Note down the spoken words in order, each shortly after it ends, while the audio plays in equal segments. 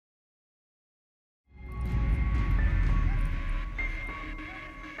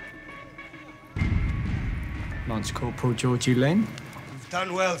Lance Corporal Georgie Lane. You've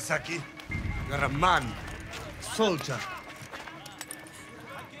done well, Saki. You're a man. Soldier.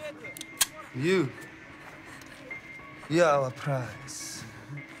 You. You're our prize.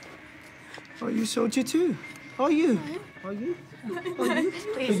 Are you a soldier too? Are you? Are you? Are you?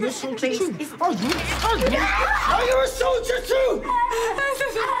 Are you a soldier too? Are you? Are you? Are you a soldier too?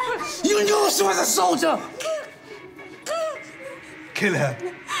 You knew she was a soldier! Kill her.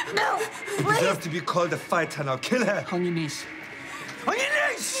 No, You please. deserve to be called a fighter now. Kill her. On your knees. On your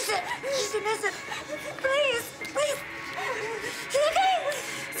knees! She's innocent. Please, please. Saki!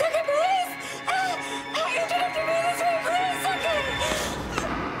 Saki, please! You don't have to be this way, please, Saki!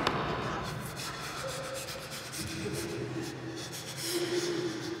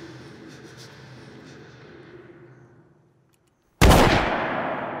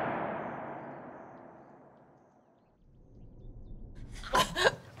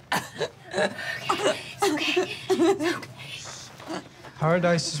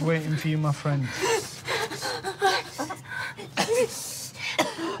 Paradise is waiting for you, my friend.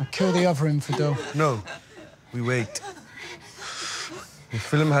 I kill the other infidel. No, we wait. We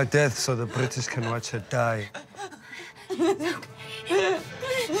film her death so the British can watch her die.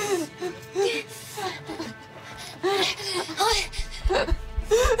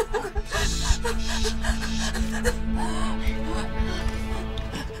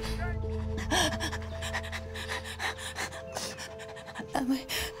 Am I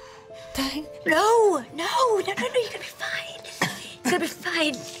dying? No, you're gonna be fine. You're gonna be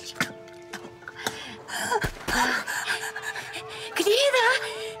fine. Can you hear that?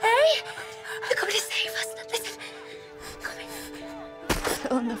 Hey? They're coming to save us. Listen. Coming.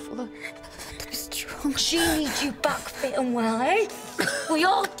 On the floor. Be strong. She needs you back fit and well, eh? We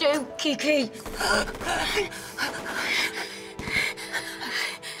all do, Kicki.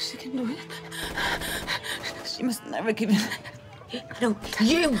 She can do it. She must never give in. No,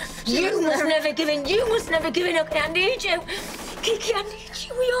 you must never give in. You must never give in, okay? I need you. Kicki, I need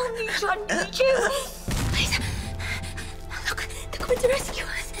you. We all need you. I need you. Please. Look, they're coming to rescue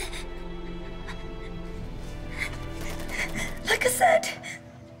us. Like I said,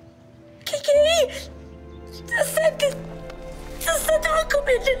 Kicki, I said they were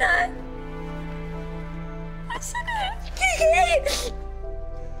coming tonight. I said it. Kicki.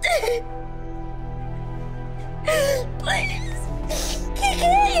 Please.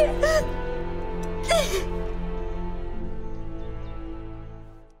 Kicki!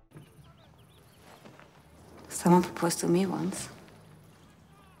 Someone proposed to me once.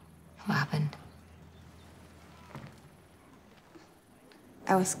 What happened?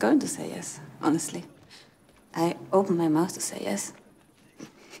 I was going to say yes, honestly. I opened my mouth to say yes.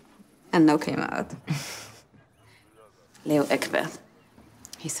 And no came out. Leo Eckbert.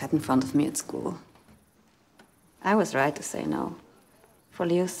 He sat in front of me at school. I was right to say no, for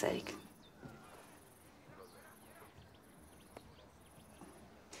Leo's sake.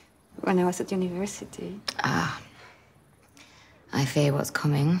 When I was at university. I fear what's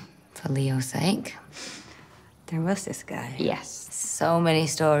coming for Leo's sake. There was this guy. Yes. So many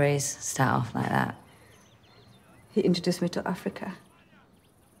stories start off like that. He introduced me to Africa.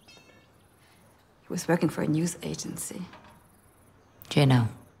 He was working for a news agency. Do you know?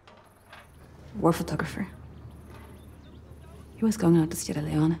 War photographer. He was going out to Sierra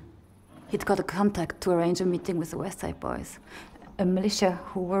Leone. He'd got a contact to arrange a meeting with the West Side Boys, a militia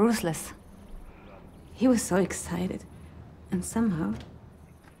who were ruthless. He was so excited. And somehow,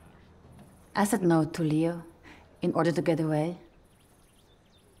 I said no to Leo in order to get away.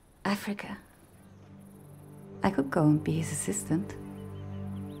 Africa. I could go and be his assistant.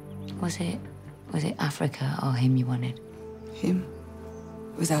 Was it Africa or him you wanted? Him,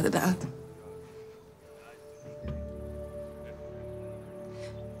 without a doubt.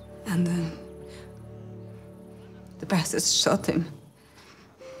 And the bastards shot him.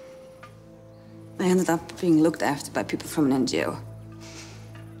 I ended up being looked after by people from an NGO.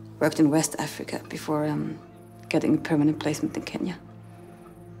 Worked in West Africa before getting a permanent placement in Kenya.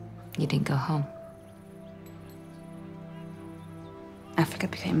 You didn't go home? Africa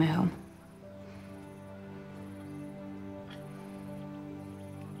became my home.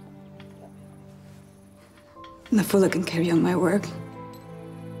 Nafula can carry on my work.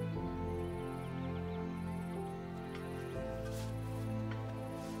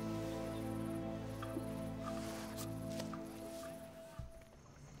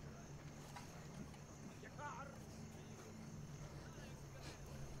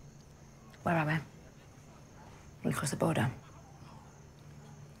 Where are we? We cross the border.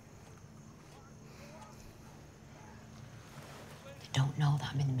 You don't know that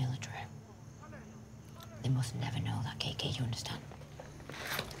I'm in the military. They must never know that, Kicki, you understand?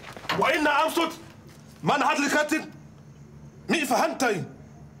 وإن أمسد ما نهار لكاتن مي فهمتي.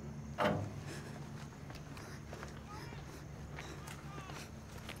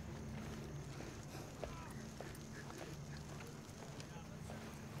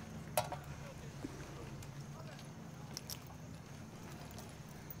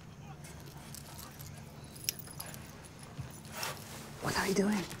 What are you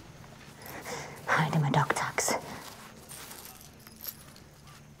doing? Hiding my dog tags.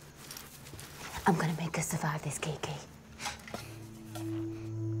 I'm gonna make us survive this, Kicki.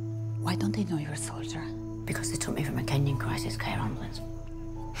 Why don't they know you're a soldier? Because they took me from a Kenyan crisis care ambulance.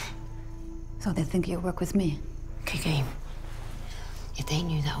 So they think you work with me? Kicki, if they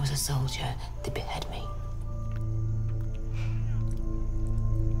knew that I was a soldier, they'd behead me.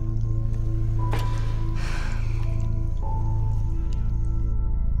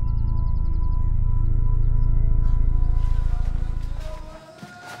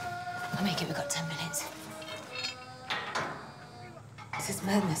 I'll make it, we've got 10 minutes. This is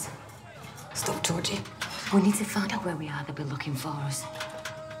madness. Stop, Georgie. We need to find out where we are. They'll be looking for us.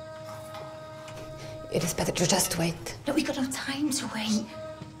 It is better to just wait. No, we got no time to wait.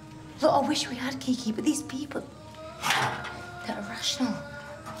 Look, I wish we had Kicki, but these people, they're irrational,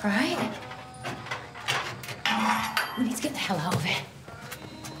 right? We need to get the hell out of here.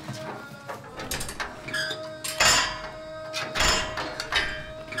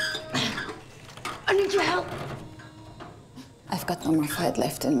 I need your help. I've got no more fight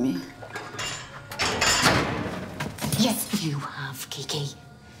left in me. Yes, you have, Kicki.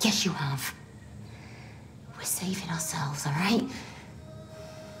 Yes, you have. We're saving ourselves, all right?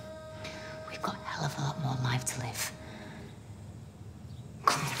 We've got a hell of a lot more life to live.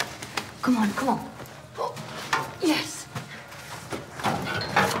 Come on. Come on, come on. Oh, yes.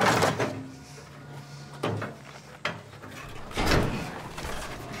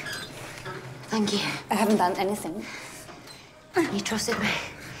 Thank you. I haven't done anything. You trusted me.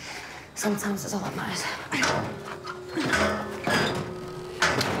 Sometimes that's all that matters.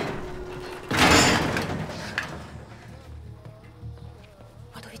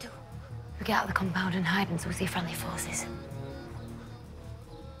 What do we do? We get out of the compound and hide until we see friendly forces.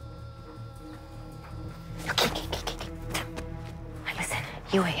 Look, Kicki. Right, listen,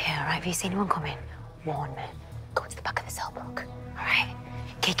 you wait here, all right? If you see anyone coming, warn me. Go to the back of the cell block, all right?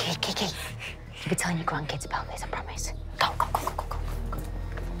 Kicki. You'll be telling your grandkids about this, I promise. Go.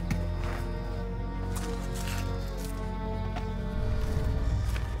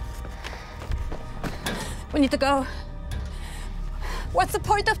 We need to go. What's the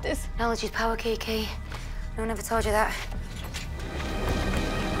point of this? Knowledge is power, Kicki. No one ever told you that.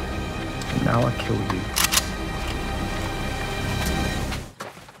 Now I kill you.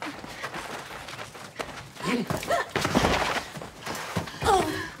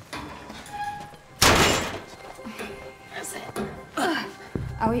 That's it.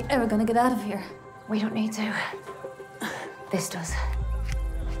 Are we ever gonna get out of here? We don't need to. This does.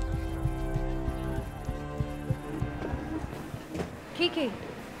 Kicki,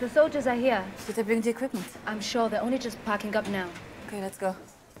 the soldiers are here. Did they bring the equipment? I'm sure they're only just packing up now. Okay, let's go.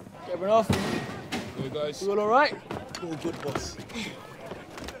 Everyone off. Hey guys. You all right? All good, boss.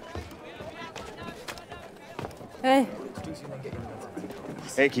 Hey.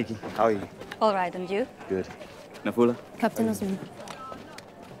 Hey, Kicki. How are you? All right, and you? Good. Nafula? Captain Osman.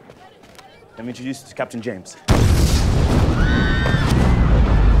 Let me introduce you to Captain James.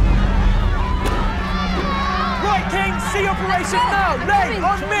 Right, King, see operation now! Lay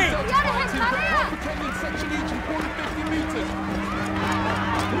on me! Kenyan section each and 40-50 meters.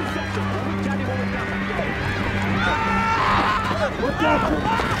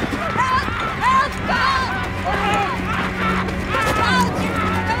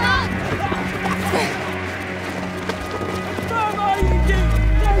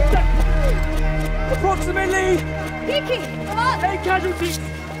 Approximately Kicki, come on! 8 casualties.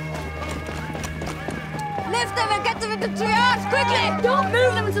 Lift them and get them into triage, quickly! Don't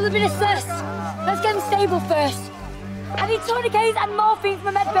move them until they've been assessed. Let's get them stable first. I need tourniquets and morphine from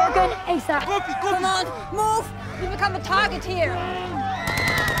a med gun ASAP. Come on, move! We become a target here.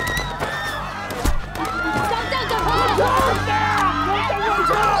 Stop down,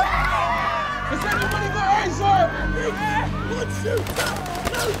 Has anybody got eyes on? 1 shooter!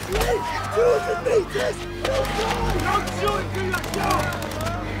 No sleep! 200 meters! No time! Don't shoot until you're shot!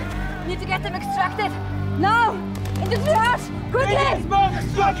 Need to get them extracted. Now! Into triage! Quickly!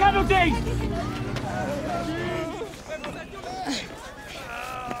 Strike casualties!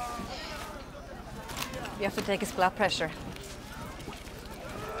 We have to take his blood pressure.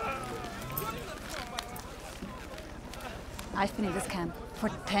 I've been in this camp for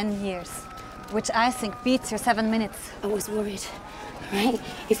 10 years, which I think beats your 7 minutes. I was worried, right?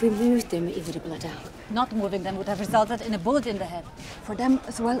 If we moved them, it would have bled out. Not moving them would have resulted in a bullet in the head, for them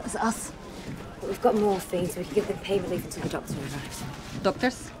as well as us. But we've got morphine, so we can give them pain relief until the doctor arrives.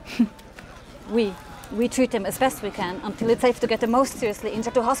 Doctors? We treat them as best we can until it's safe to get the most seriously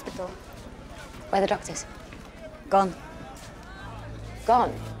injured to hospital. Where are the doctors? Gone.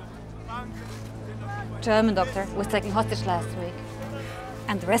 Gone? German doctor was taken hostage last week.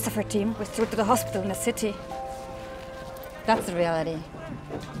 And the rest of her team was through to the hospital in the city. That's the reality.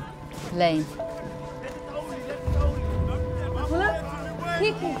 Lane.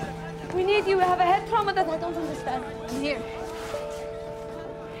 Kicki, we need you. We have a head trauma that I don't understand. Here.